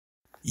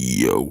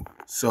Yo.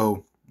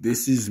 So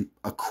this is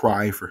a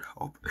cry for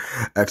help.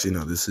 Actually,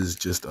 no, this is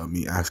just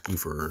me asking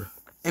for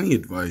any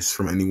advice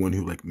from anyone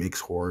who like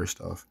makes horror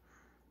stuff.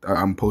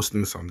 I'm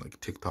posting this on like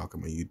TikTok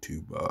and my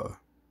YouTube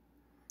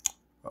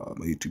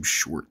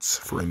Shorts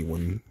for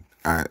anyone.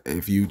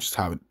 If you just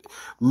have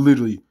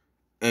literally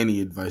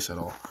any advice at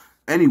all.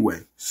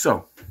 Anyway,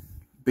 so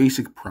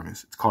basic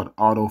premise. It's called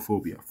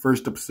Autophobia.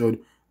 First episode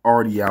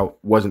already out.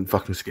 Wasn't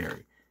fucking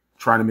scary.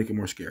 Trying to make it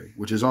more scary,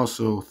 which is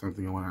also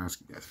something I want to ask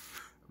you guys.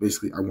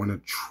 Basically, I want to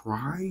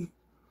try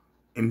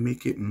and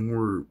make it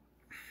more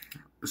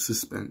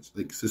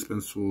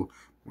suspenseful,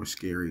 more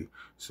scary.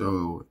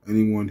 So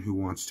anyone who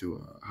wants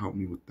to help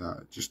me with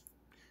that, just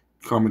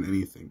comment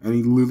anything,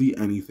 literally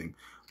anything,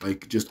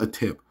 like just a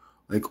tip,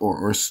 like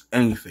or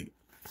anything.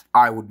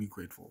 I would be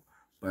grateful.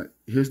 But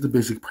here's the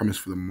basic premise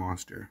for the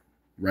monster,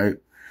 right?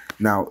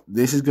 Now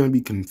this is gonna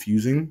be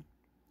confusing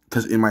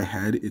because in my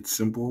head it's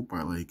simple,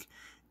 but like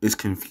it's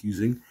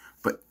confusing.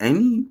 But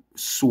any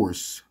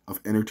source of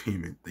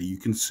entertainment that you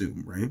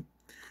consume, right?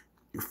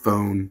 Your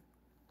phone,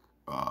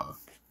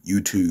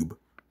 YouTube,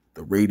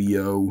 the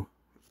radio,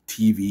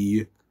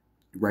 TV,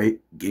 right?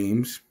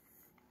 Games.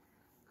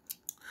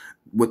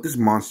 What this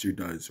monster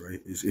does,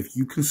 right, is if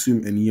you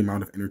consume any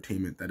amount of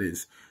entertainment that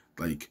is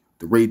like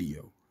the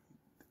radio,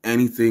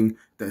 anything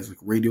that is like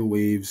radio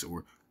waves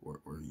or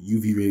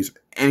UV rays,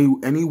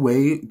 any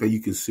way that you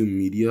consume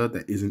media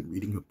that isn't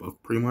reading a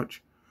book, pretty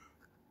much,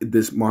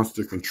 this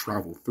monster can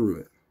travel through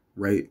it,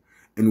 right?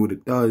 And what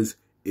it does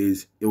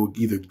is it will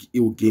get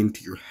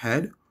into your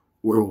head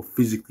or it will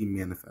physically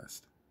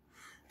manifest.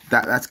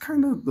 That's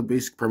kind of the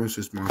basic premise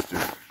of this monster.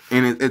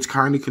 And it's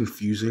kind of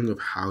confusing of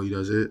how he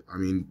does it. I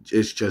mean,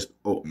 it's just,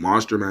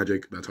 monster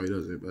magic, that's how he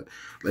does it. But,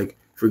 like,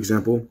 for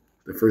example,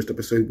 the first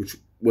episode, which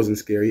wasn't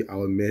scary,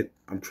 I'll admit,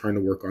 I'm trying to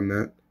work on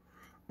that.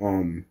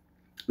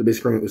 The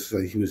basic premise was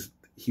like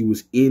he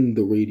was in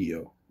the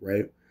radio,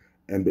 right?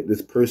 And but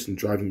this person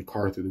driving the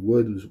car through the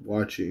woods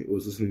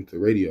was listening to the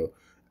radio,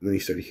 and then he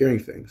started hearing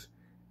things.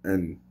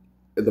 And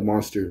the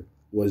monster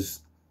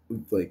was,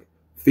 like,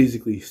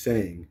 physically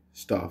saying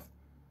stuff,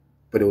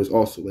 but it was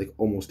also like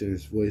almost in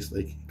his voice,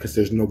 like, because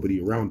there's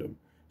nobody around him,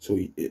 so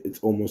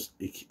it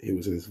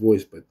was in his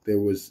voice, but there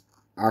was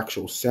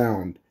actual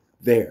sound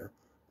there,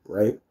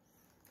 right?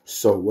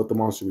 So what the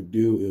monster would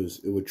do is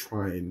it would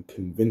try and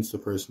convince the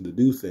person to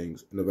do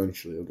things, and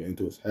eventually it'll get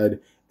into his head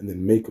and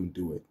then make him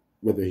do it,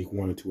 whether he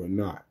wanted to or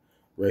not,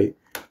 right?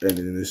 And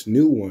in this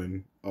new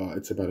one,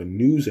 it's about a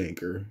news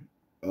anchor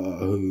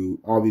who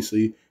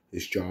obviously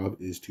his job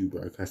is to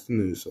broadcast the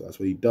news, so that's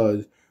what he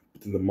does.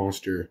 But then the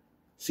monster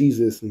sees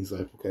this and he's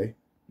like, okay.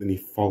 Then he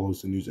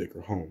follows the news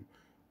anchor home,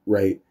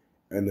 right?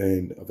 And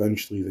then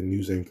eventually the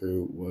news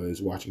anchor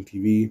was watching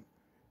TV,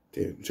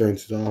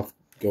 turns it off,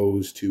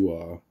 goes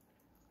to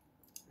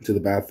the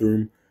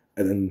bathroom,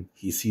 and then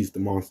he sees the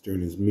monster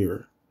in his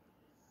mirror,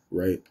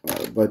 right?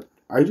 But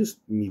I just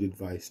need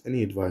advice,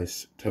 any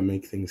advice to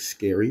make things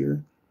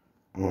scarier.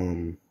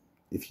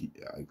 If you,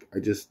 I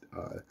just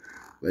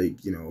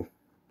like, you know,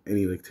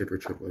 any like tip or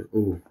trick, like,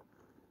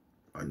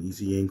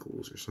 uneasy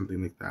ankles or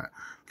something like that.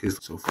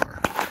 Because so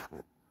far,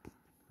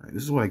 right,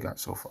 this is what I got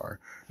so far.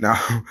 Now,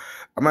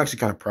 I'm actually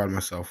kind of proud of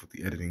myself with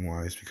the editing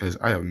wise because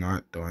I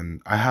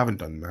haven't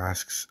done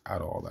masks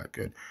at all that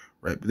good,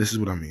 right? But this is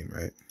what I mean,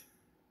 right?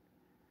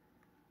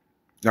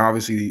 Now,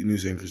 obviously, the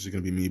news anchors are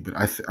gonna be me, but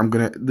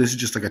this is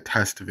just like a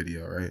test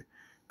video, right?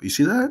 But you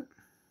see that?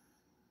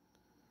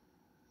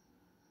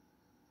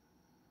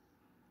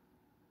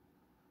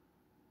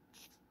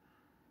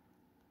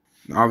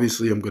 Now,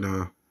 obviously, I'm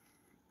gonna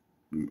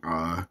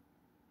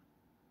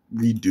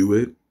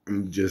redo it.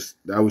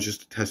 That was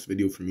just a test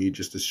video for me,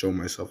 just to show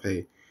myself,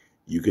 hey,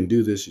 you can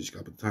do this. You just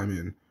gotta put the time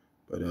in.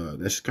 But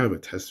that's just kind of a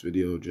test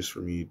video, just for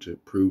me to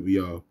prove,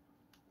 y'all,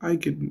 I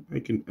can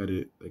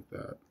edit like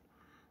that.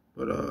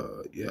 But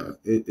yeah,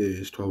 it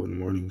is 12 in the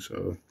morning,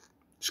 so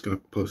just gonna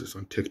post this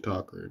on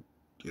TikTok or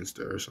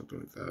Insta or something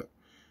like that,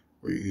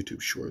 or your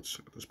YouTube Shorts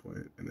at this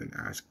point, and then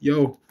ask,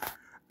 yo,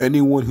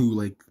 anyone who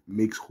like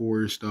makes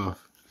horror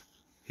stuff,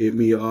 hit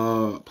me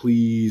up,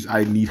 please.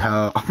 I need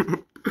help.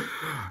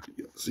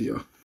 See ya.